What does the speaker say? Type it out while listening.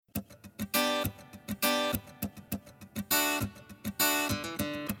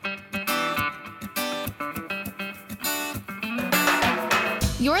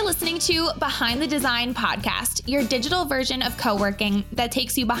You're listening to Behind the Design podcast, your digital version of co-working that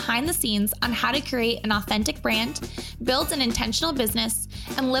takes you behind the scenes on how to create an authentic brand, build an intentional business,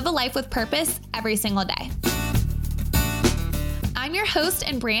 and live a life with purpose every single day. I'm your host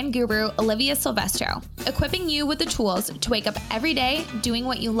and brand guru, Olivia Silvestro, equipping you with the tools to wake up every day doing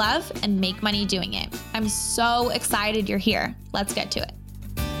what you love and make money doing it. I'm so excited you're here. Let's get to it.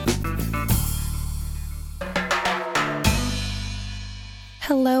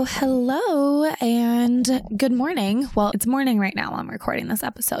 Hello, and good morning. Well, it's morning right now. I'm recording this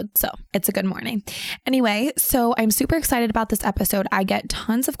episode, so it's a good morning. Anyway, so I'm super excited about this episode. I get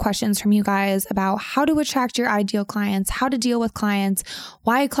tons of questions from you guys about how to attract your ideal clients, how to deal with clients,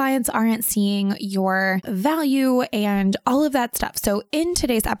 why clients aren't seeing your value, and all of that stuff. So in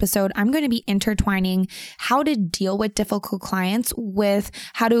today's episode, I'm going to be intertwining how to deal with difficult clients with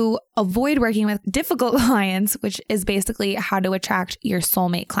how to avoid working with difficult clients, which is basically how to attract your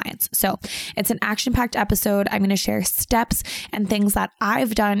soulmate clients. So it's an action-packed episode. I'm going to share steps and things that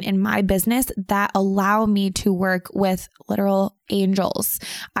I've done in my business that allow me to work with literal angels.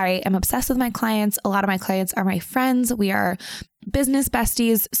 I am obsessed with my clients. A lot of my clients are my friends. We are business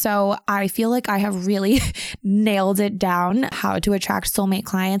besties. So I feel like I have really nailed it down how to attract soulmate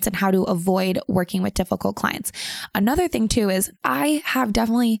clients and how to avoid working with difficult clients. Another thing too is I have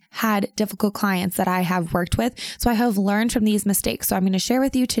definitely had difficult clients that I have worked with. So I have learned from these mistakes. So I'm going to share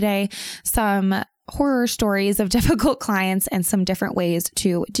with you today some horror stories of difficult clients and some different ways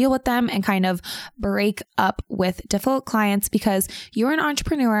to deal with them and kind of break up with difficult clients, because you're an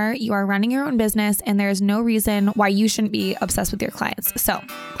entrepreneur, you are running your own business, and there's no reason why you shouldn't be obsessed with your clients. So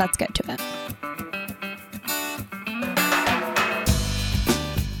let's get to it.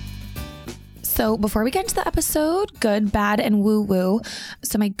 So before we get into the episode, good, bad, and woo-woo.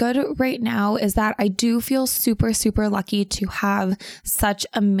 So my good right now is that I do feel super, super lucky to have such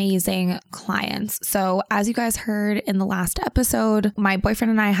amazing clients. So as you guys heard in the last episode, my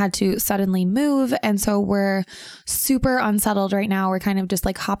boyfriend and I had to suddenly move. And so we're super unsettled right now. We're kind of just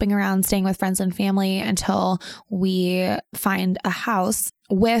like hopping around, staying with friends and family until we find a house.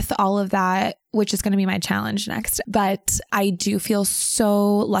 With all of that, which is going to be my challenge next. But I do feel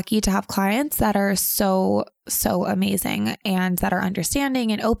so lucky to have clients that are so amazing and that are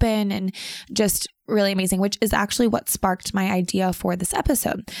understanding and open and just really amazing, which is actually what sparked my idea for this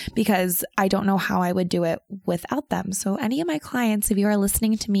episode, because I don't know how I would do it without them. So any of my clients, if you are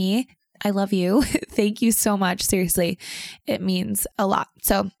listening to me, I love you. Thank you so much. Seriously, it means a lot.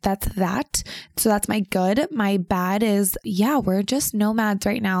 So that's that. So that's my good. My bad is, we're just nomads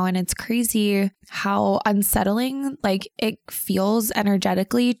right now. And it's crazy how unsettling like it feels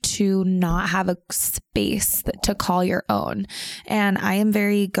energetically to not have a space to call your own. And I am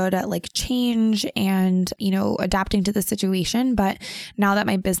very good at like change and, adapting to the situation. But now that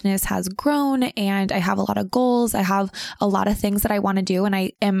my business has grown and I have a lot of goals, I have a lot of things that I want to do, and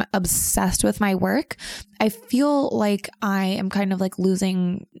I am obsessed with my work, I feel like I am kind of like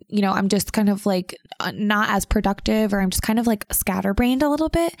losing, I'm just kind of like not as productive, or I'm just kind of like scatterbrained a little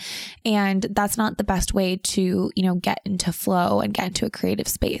bit. And that's not the best way to, get into flow and get into a creative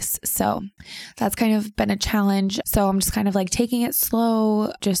space. So that's kind of been a challenge. So I'm just kind of like taking it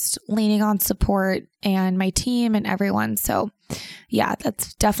slow, just leaning on support and my team and everyone. So yeah,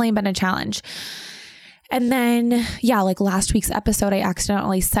 that's definitely been a challenge. And then, like last week's episode, I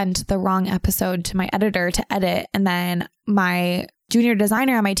accidentally sent the wrong episode to my editor to edit. And then my junior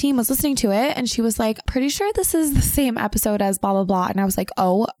designer on my team was listening to it, and she was like, pretty sure this is the same episode as blah, blah, blah. And I was like,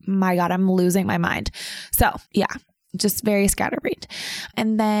 oh my God, I'm losing my mind. So yeah, just very scatterbrained.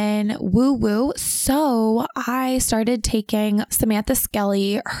 And then woo-woo. So I started taking Samantha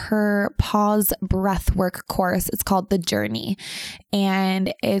Skelly, her pause breathwork course. It's called The Journey.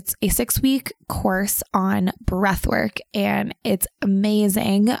 And it's a 6-week course on breathwork, and it's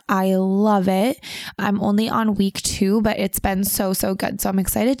amazing. I love it. I'm only on week 2, but it's been so good. So I'm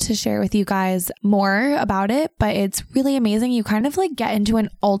excited to share with you guys more about it, but it's really amazing. You kind of like get into an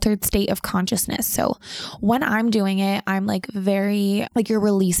altered state of consciousness. So when I'm doing it, I'm like very, like you're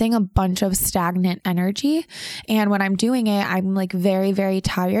releasing a bunch of stagnant energy. And when I'm doing it, I'm like very, very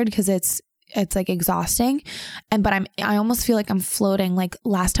tired because it's like exhausting. But I almost feel like I'm floating. Like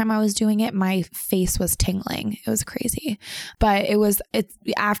last time I was doing it, my face was tingling. It was crazy, but it's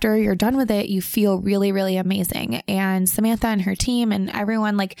after you're done with it, you feel really, really amazing. And Samantha and her team and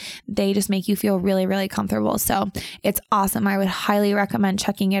everyone, like they just make you feel really, really comfortable. So it's awesome. I would highly recommend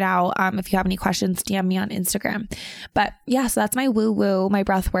checking it out. If you have any questions, DM me on Instagram. But yeah, so that's my woo woo, my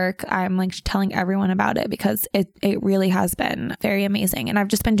breath work. I'm like telling everyone about it because it really has been very amazing. And I've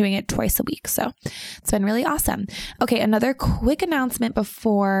just been doing it twice a week. week. So it's been really awesome. Okay, another quick announcement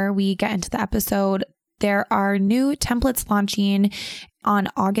before we get into the episode. There are new templates launching on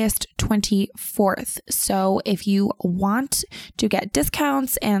August 24th. So if you want to get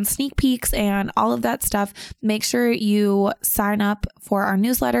discounts and sneak peeks and all of that stuff, make sure you sign up for our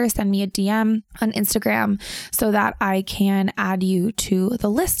newsletter, send me a DM on Instagram so that I can add you to the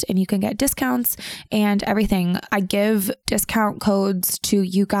list and you can get discounts and everything. I give discount codes to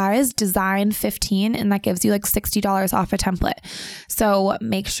you guys, Design15, and that gives you like $60 off a template. So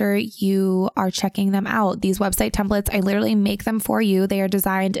make sure you are checking them out. These website templates, I literally make them for you. They are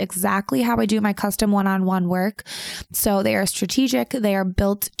designed exactly how I do my custom one-on-one work. So they are strategic, they are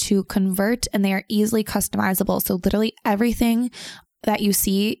built to convert, and they are easily customizable. So literally everything that you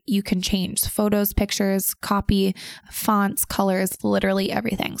see, you can change. Photos, pictures, copy, fonts, colors, literally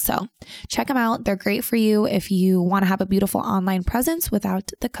everything. So check them out. They're great for you if you want to have a beautiful online presence without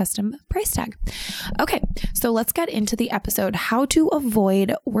the custom price tag. Okay, so let's get into the episode, how to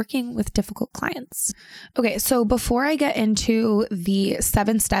avoid working with difficult clients. Okay, so before I get into the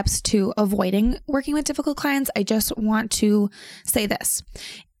 7 steps to avoiding working with difficult clients, I just want to say this.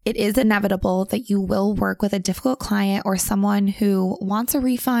 It is inevitable that you will work with a difficult client or someone who wants a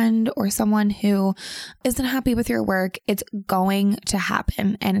refund or someone who isn't happy with your work. It's going to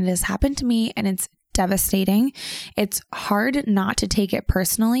happen, and it has happened to me, and it's devastating. It's hard not to take it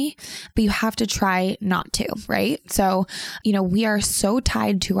personally, but you have to try not to, right? So, we are so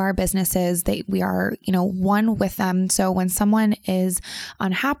tied to our businesses that we are, one with them. So when someone is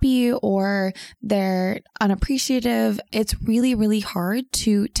unhappy or they're unappreciative, it's really, really hard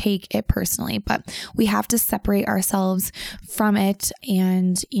to take it personally, but we have to separate ourselves from it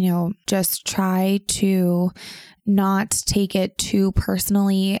and, just try to not take it too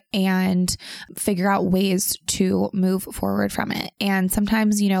personally and figure out ways to move forward from it. And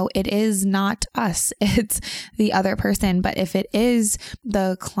sometimes, it is not us, it's the other person. But if it is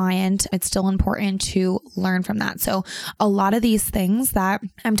the client, it's still important to learn from that. So a lot of these things that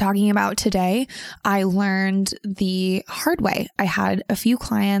I'm talking about today, I learned the hard way. I had a few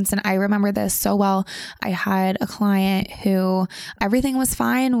clients, and I remember this so well. I had a client who everything was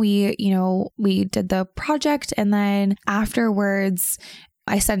fine. We did the project, and then afterwards,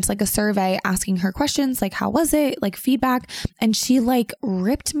 I sent like a survey asking her questions, like, how was it? Like feedback. And she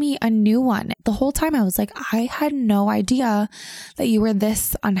ripped me a new one. The whole time I was like, I had no idea that you were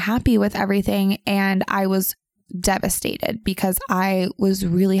this unhappy with everything. And I was devastated because I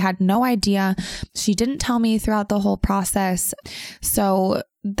had no idea. She didn't tell me throughout the whole process. So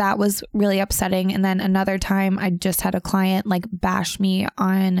that was really upsetting. And then another time I just had a client bash me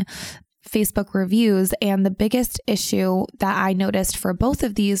on Facebook reviews. And the biggest issue that I noticed for both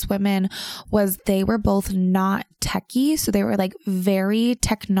of these women was they were both not techie. So they were very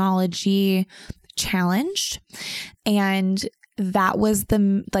technology challenged. And that was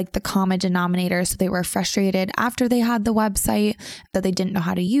the common denominator. So they were frustrated after they had the website that they didn't know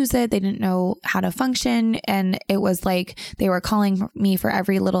how to use it. They didn't know how to function. And it was they were calling me for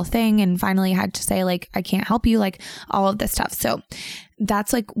every little thing. And finally had to say I can't help you, all of this stuff. So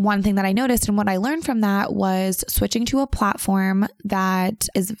that's one thing that I noticed. And what I learned from that was switching to a platform that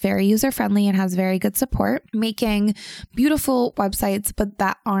is very user-friendly and has very good support, making beautiful websites, but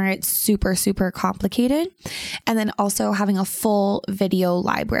that aren't super, super complicated. And then also having a full video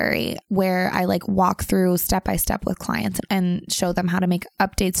library where I walk through step by step with clients and show them how to make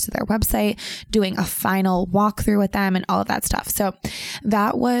updates to their website, doing a final walkthrough with them and all of that stuff. So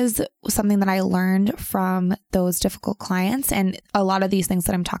that was something that I learned from those difficult clients. And a lot of these things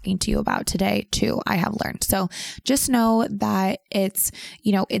that I'm talking to you about today too, I have learned. So just know that it's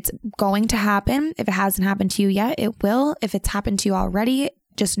going to happen. If it hasn't happened to you yet, it will. If it's happened to you already,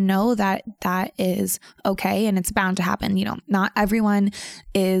 just know that that is okay and it's bound to happen. Not everyone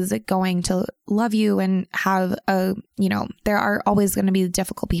is going to love you and have there are always going to be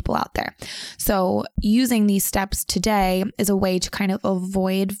difficult people out there. So using these steps today is a way to kind of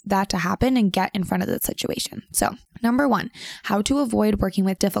avoid that to happen and get in front of the situation. So number 1, how to avoid working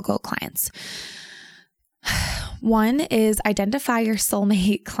with difficult clients. 1 is identify your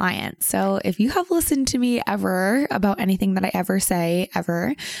soulmate client. So if you have listened to me ever about anything that I ever say,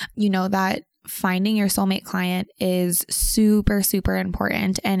 you know that finding your soulmate client is super, super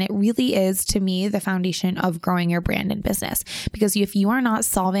important. And it really is, to me, the foundation of growing your brand and business. Because if you are not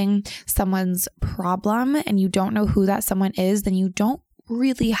solving someone's problem and you don't know who that someone is, then you don't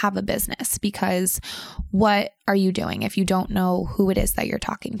really have a business, because what are you doing if you don't know who it is that you're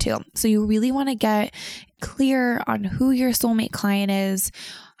talking to? So you really want to get clear on who your soulmate client is,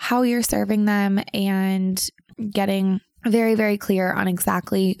 how you're serving them, and getting very, very clear on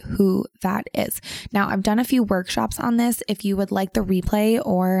exactly who that is. Now, I've done a few workshops on this. If you would like the replay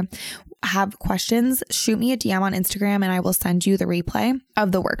or have questions, shoot me a DM on Instagram and I will send you the replay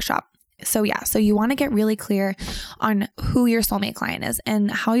of the workshop. So you want to get really clear on who your soulmate client is, and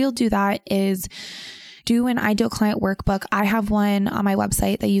how you'll do that is do an ideal client workbook. I have one on my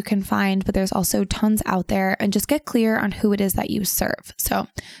website that you can find, but there's also tons out there, and just get clear on who it is that you serve. So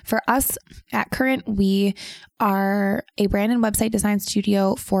for us at Current, we are a brand and website design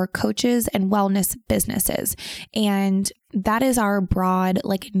studio for coaches and wellness businesses. And that is our broad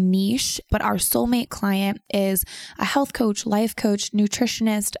niche, but our soulmate client is a health coach, life coach,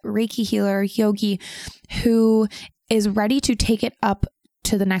 nutritionist, Reiki healer, yogi, who is ready to take it up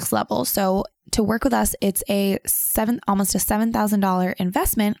to the next level. So to work with us, it's almost a $7,000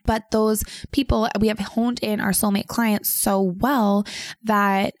 investment, but those people, we have honed in our soulmate clients so well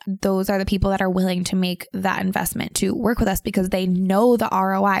that those are the people that are willing to make that investment to work with us, because they know the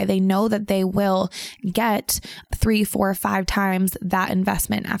ROI. They know that they will get 3, 4, 5 times that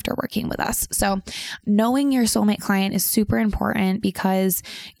investment after working with us. So knowing your soulmate client is super important, because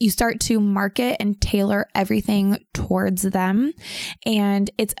you start to market and tailor everything towards them. And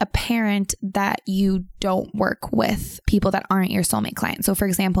it's apparent that you don't work with people that aren't your soulmate client. So for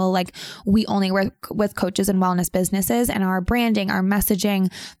example, we only work with coaches and wellness businesses, and our branding, our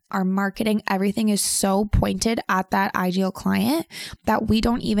messaging, our marketing, everything is so pointed at that ideal client that we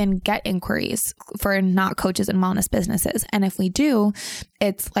don't even get inquiries for not coaches and wellness businesses. And if we do,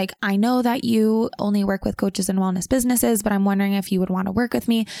 it's I know that you only work with coaches and wellness businesses, but I'm wondering if you would want to work with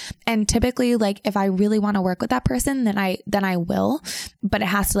me. And typically, if I really want to work with that person, then I will, but it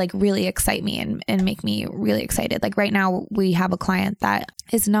has to really excite me and make me really excited. Right now we have a client that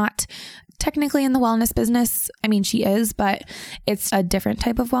is not technically in the wellness business. I mean, she is, but it's a different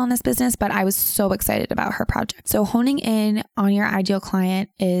type of wellness business, but I was so excited about her project. So honing in on your ideal client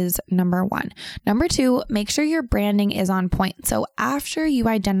is number 1. Number 2, make sure your branding is on point. So after you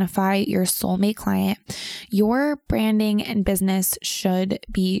identify your soulmate client, your branding and business should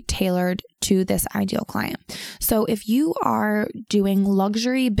be tailored to this ideal client. So if you are doing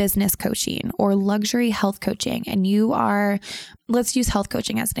luxury business coaching or luxury health coaching, and let's use health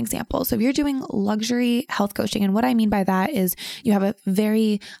coaching as an example. So if you're doing luxury health coaching, and what I mean by that is you have a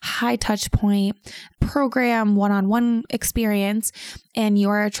very high touch point program, one-on-one experience, and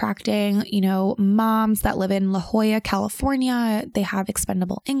you're attracting, moms that live in La Jolla, California. They have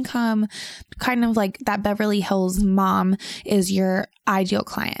expendable income, kind of that Beverly Hills mom is your ideal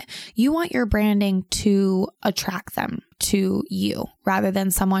client. You want your branding to attract them to you rather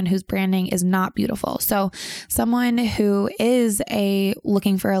than someone whose branding is not beautiful. So someone who is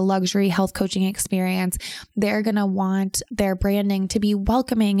looking for a luxury health coaching experience, they're going to want their branding to be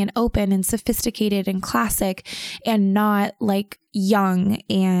welcoming and open and sophisticated and classic, and not young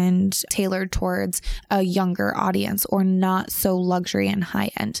and tailored towards a younger audience, or not so luxury and high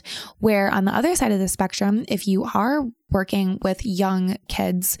end. Where on the other side of the spectrum, if you are working with young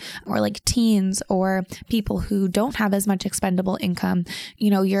kids or teens or people who don't have as much expendable income,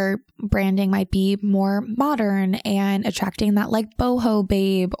 your branding might be more modern and attracting that boho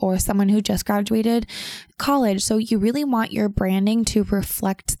babe or someone who just graduated college. So you really want your branding to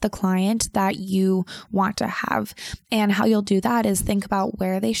reflect the client that you want to have. And how you'll do that is think about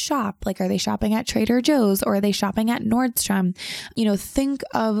where they shop. Are they shopping at Trader Joe's, or are they shopping at Nordstrom? Think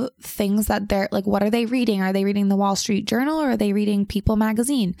of things that they're what are they reading? Are they reading the Wall Street Journal, or are they reading People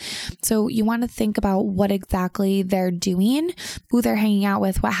magazine? So you want to think about what exactly they're doing, who they're hanging out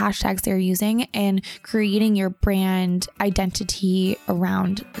with, what hashtags they're using, and creating your brand identity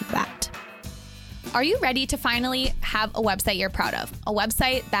around that. Are you ready to finally have a website you're proud of? A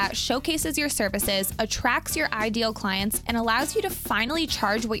website that showcases your services, attracts your ideal clients, and allows you to finally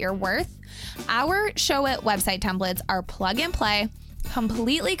charge what you're worth? Our Showit website templates are plug and play,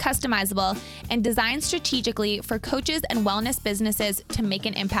 completely customizable, and designed strategically for coaches and wellness businesses to make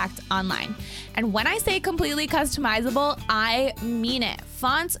an impact online. And when I say completely customizable, I mean it.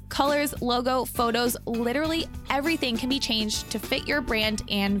 Fonts, colors, logo, photos, literally everything can be changed to fit your brand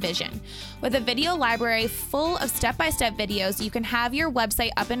and vision. With a video library full of step-by-step videos, you can have your website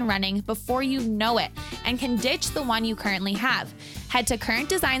up and running before you know it, and can ditch the one you currently have. Head to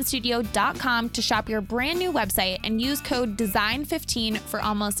currentdesignstudio.com to shop your brand new website and use code DESIGN15 for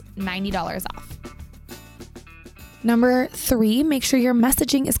almost $90 off. Number 3, make sure your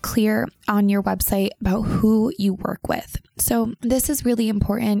messaging is clear on your website about who you work with. So this is really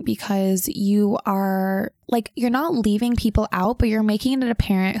important because you are you're not leaving people out, but you're making it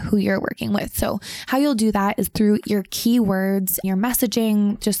apparent who you're working with. So how you'll do that is through your keywords, your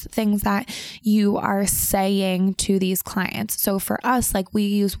messaging, just things that you are saying to these clients. So for us, we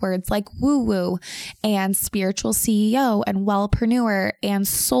use words like woo-woo and spiritual CEO and wellpreneur and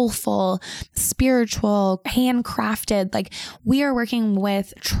soulful, spiritual, handcrafted. We are working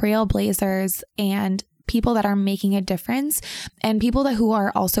with trailblazers and people that are making a difference and people who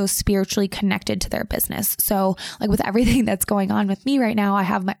are also spiritually connected to their business. So with everything that's going on with me right now, I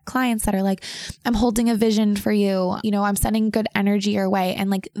have my clients that are I'm holding a vision for you. I'm sending good energy your way.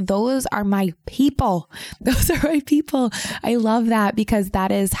 And those are my people. Those are my people. I love that because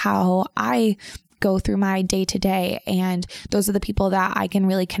that is how I go through my day to day. And those are the people that I can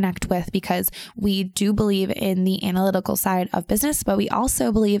really connect with because we do believe in the analytical side of business, but we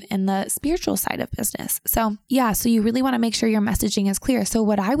also believe in the spiritual side of business. So you really want to make sure your messaging is clear. So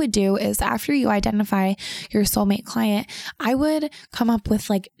what I would do is after you identify your soulmate client, I would come up with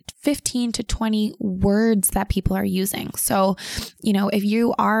 15 to 20 words that people are using. So, if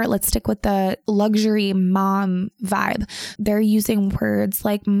you are, let's stick with the luxury mom vibe, they're using words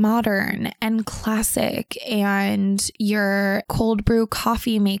like modern and classic and your cold brew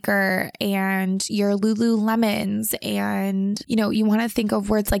coffee maker and your Lululemons. And, you want to think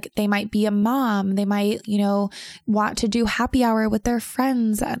of words they might be a mom. They might, want to do happy hour with their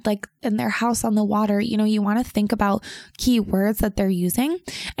friends at in their house on the water. You want to think about keywords that they're using,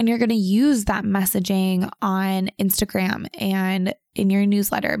 and you're going to use that messaging on Instagram and in your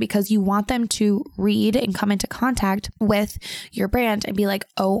newsletter because you want them to read and come into contact with your brand and be like,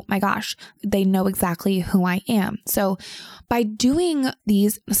 oh my gosh, they know exactly who I am. So by doing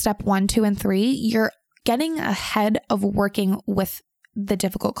these step 1, 2, and 3, you're getting ahead of working with the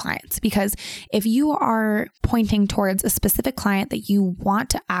difficult clients, because if you are pointing towards a specific client that you want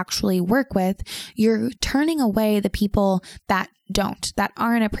to actually work with, you're turning away the people that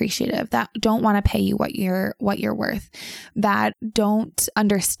aren't appreciative, that don't want to pay you what you're worth, that don't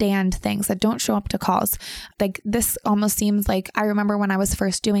understand things, that don't show up to calls. This almost seems I remember when I was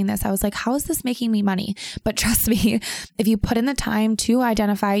first doing this, I was like, how is this making me money? But trust me, if you put in the time to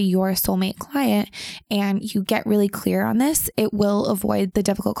identify your soulmate client and you get really clear on this, it will avoid the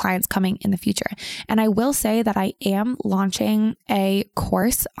difficult clients coming in the future. And I will say that I am launching a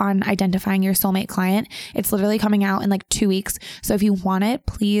course on identifying your soulmate client. It's literally coming out in 2 weeks. So if you want it,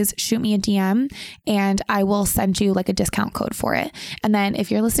 please shoot me a DM and I will send you a discount code for it. And then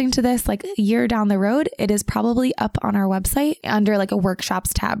if you're listening to this a year down the road, it is probably up on our website under a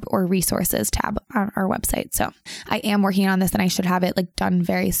workshops tab or resources tab on our website. So I am working on this and I should have it done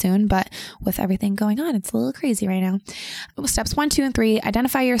very soon, but with everything going on, it's a little crazy right now. Steps 1, 2, and 3,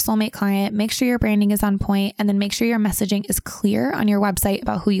 identify your soulmate client, make sure your branding is on point, and then make sure your messaging is clear on your website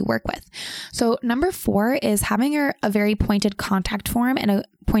about who you work with. So number 4 is having a very pointed contact form and a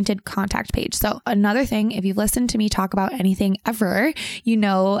pointed contact page. So another thing, if you've listened to me talk about anything ever, you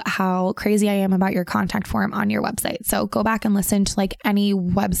know how crazy I am about your contact form on your website. So go back and listen to any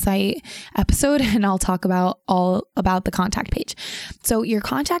website episode and I'll talk about all about the contact page. So your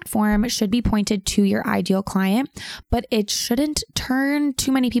contact form should be pointed to your ideal client, but it shouldn't turn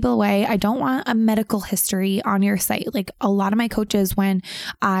too many people away. I don't want a medical history on your site. A lot of my coaches, when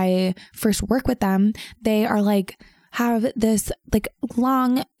I first work with them, they are have this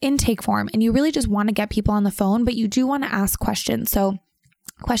long intake form and you really just want to get people on the phone, but you do want to ask questions. So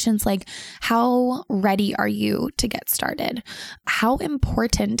questions like, how ready are you to get started? How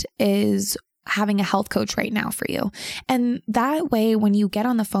important is having a health coach right now for you? And that way, when you get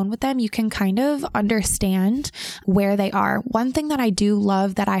on the phone with them, you can kind of understand where they are. One thing that I do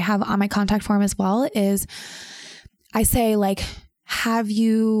love that I have on my contact form as well is I say have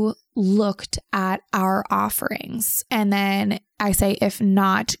you looked at our offerings? And then I say, if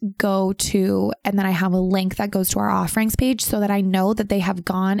not, go to, and then I have a link that goes to our offerings page so that I know that they have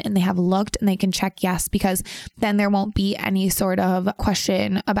gone and they have looked and they can check yes, because then there won't be any sort of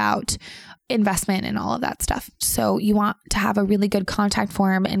question about investment and all of that stuff. So you want to have a really good contact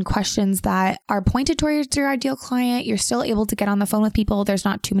form and questions that are pointed towards your ideal client. You're still able to get on the phone with people. There's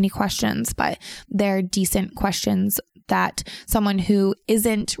not too many questions, but they're decent questions that someone who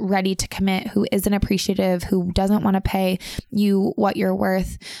isn't ready to commit, who isn't appreciative, who doesn't want to pay you what you're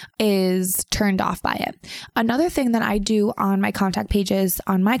worth is turned off by it. Another thing that I do on my contact pages,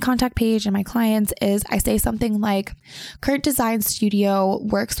 on my contact page and my clients, is I say something like, Current Design Studio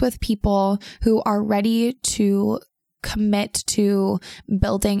works with people who are ready to commit to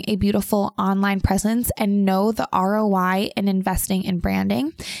building a beautiful online presence and know the ROI in investing in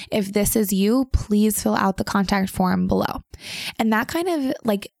branding. If this is you, please fill out the contact form below. And that kind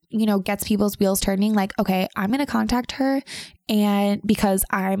of gets people's wheels turning, like, okay, I'm going to contact her and because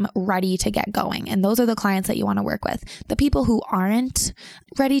I'm ready to get going. And those are the clients that you want to work with. The people who aren't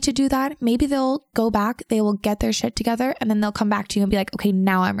ready to do that, maybe they'll go back, they will get their shit together, and then they'll come back to you and be like, okay,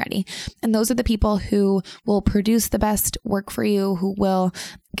 now I'm ready. And those are the people who will produce the best work for you, who will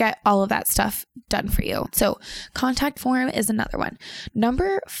get all of that stuff done for you. So contact form is another one.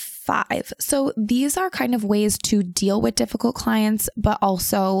 Number 5. So these are kind of ways to deal with difficult clients, but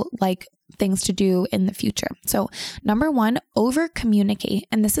also like things to do in the future. So number 1, over communicate.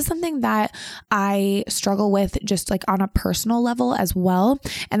 And this is something that I struggle with just like on a personal level as well.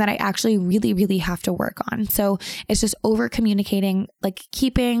 And that I actually really, really have to work on. So it's just over communicating, like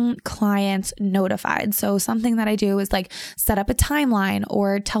keeping clients notified. So something that I do is like set up a timeline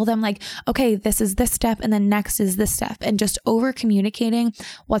or tell them like, okay, this is this step and then next is this step, and just over communicating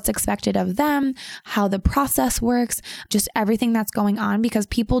what's expected of them, how the process works, just everything that's going on, because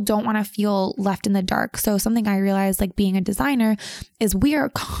people don't want to feel left in the dark. So something I realized, like being a designer, is we are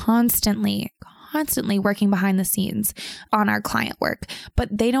constantly working behind the scenes on our client work,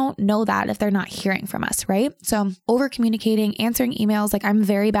 but they don't know that if they're not hearing from us, right? So over communicating, answering emails, like I'm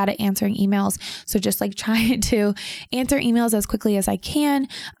very bad at answering emails. So just like trying to answer emails as quickly as I can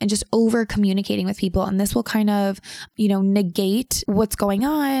and just over communicating with people. And this will kind of, negate what's going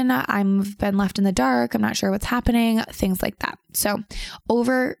on. I've been left in the dark. I'm not sure what's happening, things like that. So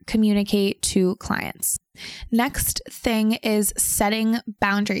over communicate to clients. Next thing is setting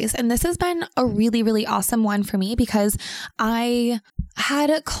boundaries. And this has been a really, really awesome one for me because I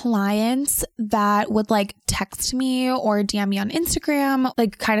had clients that would like text me or DM me on Instagram,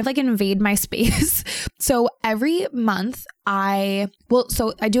 like kind of like invade my space. So every month I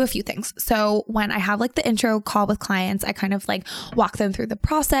do a few things. So when I have like the intro call with clients, I kind of like walk them through the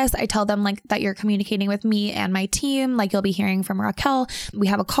process. I tell them like that you're communicating with me and my team, like you'll be hearing from Raquel. We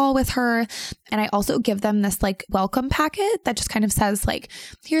have a call with her. And I also give them this like welcome packet that just kind of says like,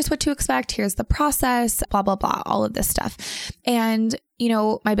 here's what to expect. Here's the process, blah, blah, blah, all of this stuff. And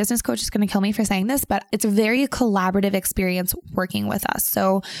my business coach is going to kill me for saying this, but it's a very collaborative experience working with us.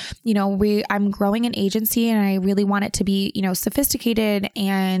 So, I'm growing an agency and I really want it to be, sophisticated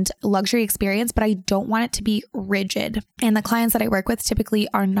and luxury experience, but I don't want it to be rigid. And the clients that I work with typically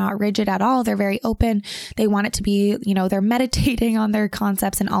are not rigid at all. They're very open. They want it to be, they're meditating on their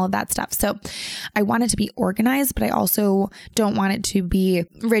concepts and all of that stuff. So I want it to be organized, but I also don't want it to be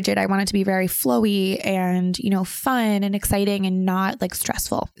rigid. I want it to be very flowy and, fun and exciting and not like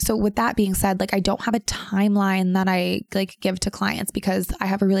stressful. So with that being said, like I don't have a timeline that I like give to clients because I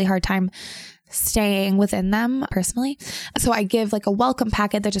have a really hard time staying within them personally. So I give like a welcome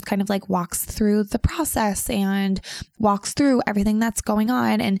packet that just kind of like walks through the process and walks through everything that's going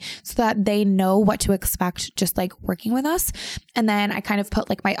on, and so that they know what to expect just like working with us. And then I kind of put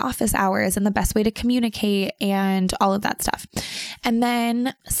like my office hours and the best way to communicate and all of that stuff. And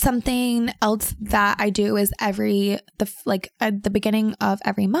then something else that I do is at the beginning of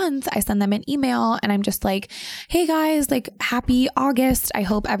every month, I send them an email and I'm just like, hey guys, like happy August. I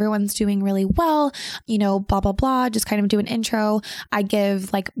hope everyone's doing really well, blah, blah, blah, just kind of do an intro. I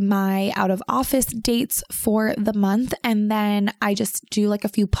give like my out of office dates for the month. And then I just do like a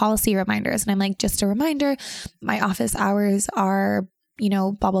few policy reminders. And I'm like, just a reminder, my office hours are,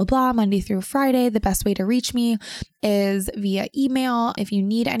 blah, blah, blah, Monday through Friday. The best way to reach me is via email. If you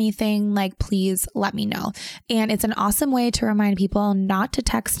need anything, like, please let me know. And it's an awesome way to remind people not to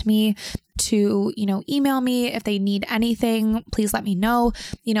text me, to, email me. If they need anything, please let me know.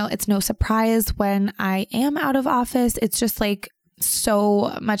 It's no surprise when I am out of office. It's just like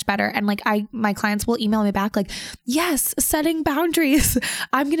so much better. And like my clients will email me back like, yes, setting boundaries.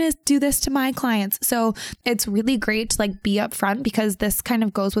 I'm going to do this to my clients. So it's really great to like be upfront, because this kind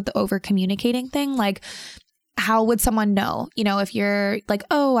of goes with the over communicating thing. Like, how would someone know, if you're like,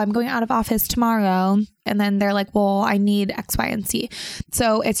 oh, I'm going out of office tomorrow, and then they're like, well, I need X, Y, and Z.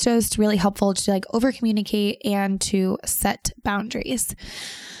 So it's just really helpful to like over communicate and to set boundaries.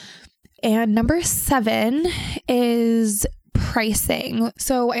 And number 7 is pricing.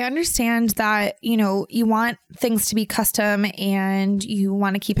 So I understand that, you want things to be custom and you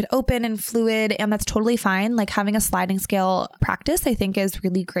want to keep it open and fluid, and that's totally fine. Like having a sliding scale practice, I think is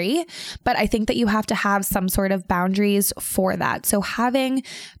really great, but I think that you have to have some sort of boundaries for that. So having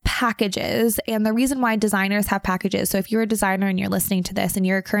packages, and the reason why designers have packages. So if you're a designer and you're listening to this and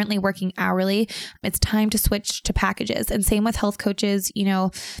you're currently working hourly, it's time to switch to packages. And same with health coaches,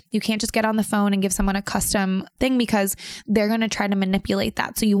 you can't just get on the phone and give someone a custom thing because they're going to try to manipulate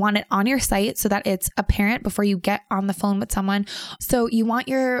that. So you want it on your site so that it's apparent before you get on the phone with someone. So you want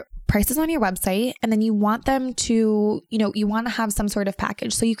your prices on your website, and then you want them to, you want to have some sort of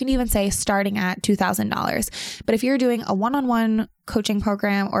package. So you can even say starting at $2,000. But if you're doing a one-on-one coaching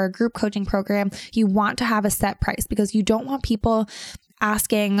program or a group coaching program, you want to have a set price because you don't want people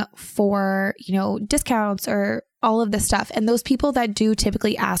asking for, discounts or all of this stuff. And those people that do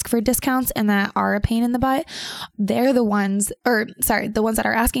typically ask for discounts and that are a pain in the butt, they're the ones, the ones that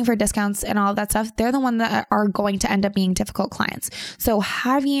are asking for discounts and all of that stuff, they're the ones that are going to end up being difficult clients. So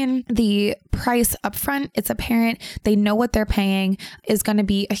having the price upfront, it's apparent, they know what they're paying, is going to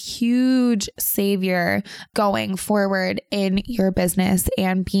be a huge savior going forward in your business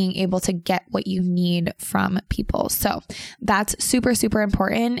and being able to get what you need from people. So that's super, super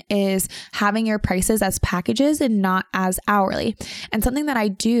important, is having your prices as packages and not as hourly. And something that I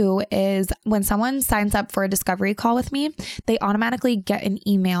do is when someone signs up for a discovery call with me, they automatically get an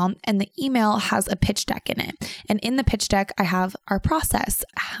email, and the email has a pitch deck in it. And in the pitch deck, I have our process,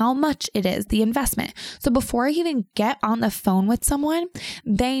 how much it is, the investment. So before I even get on the phone with someone,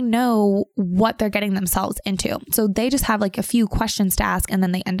 they know what they're getting themselves into. So they just have like a few questions to ask, and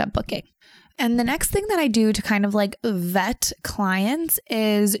then they end up booking. And the next thing that I do to kind of like vet clients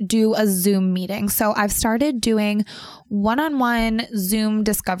is do a Zoom meeting. So I've started doing one-on-one Zoom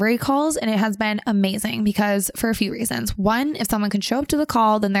discovery calls, and it has been amazing because for a few reasons. One, if someone can show up to the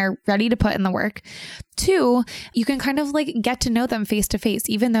call, then they're ready to put in the work. Two, you can kind of like get to know them face to face,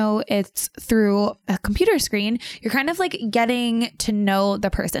 even though it's through a computer screen, you're kind of like getting to know the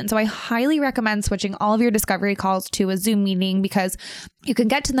person. So I highly recommend switching all of your discovery calls to a Zoom meeting because you can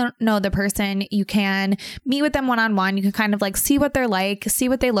get to know the person. You can meet with them one-on-one. You can kind of like see what they're like, see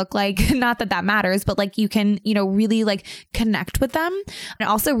what they look like. Not that that matters, but like you can, really like connect with them. It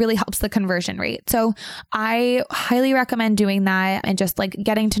also really helps the conversion rate. So I highly recommend doing that and just like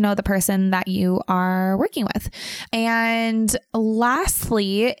getting to know the person that you are working with. And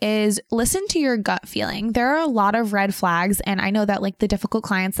lastly is listen to your gut feeling. There are a lot of red flags. And I know that like the difficult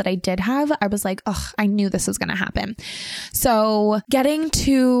clients that I did have, I was like, oh, I knew this was going to happen. So getting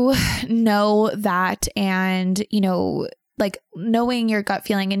to know that and, like knowing your gut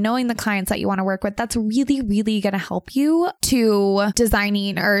feeling and knowing the clients that you want to work with, that's really, really going to help you to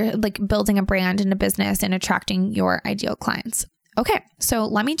designing or like building a brand and a business and attracting your ideal clients. Okay, so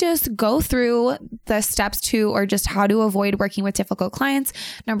let me just go through the steps to, or just how to avoid working with difficult clients.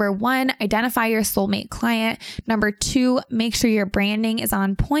 Number 1, identify your soulmate client. Number 2, make sure your branding is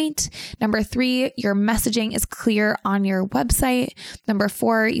on point. Number 3, your messaging is clear on your website. Number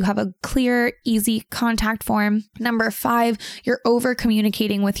 4, you have a clear, easy contact form. Number 5, you're over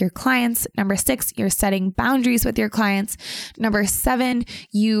communicating with your clients. Number 6, you're setting boundaries with your clients. Number 7,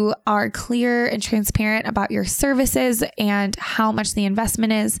 you are clear and transparent about your services and how much the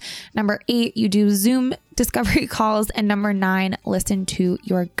investment is. Number 8, you do Zoom discovery calls. And number 9, listen to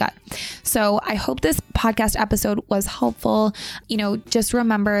your gut. So I hope this podcast episode was helpful. Just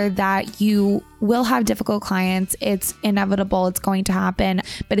remember that you will have difficult clients. It's inevitable. It's going to happen.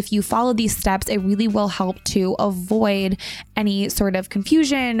 But if you follow these steps, it really will help to avoid any sort of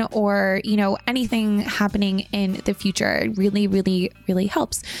confusion or, anything happening in the future. It really, really, really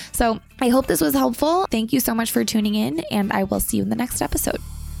helps. So I hope this was helpful. Thank you so much for tuning in, and I will see you in the next episode.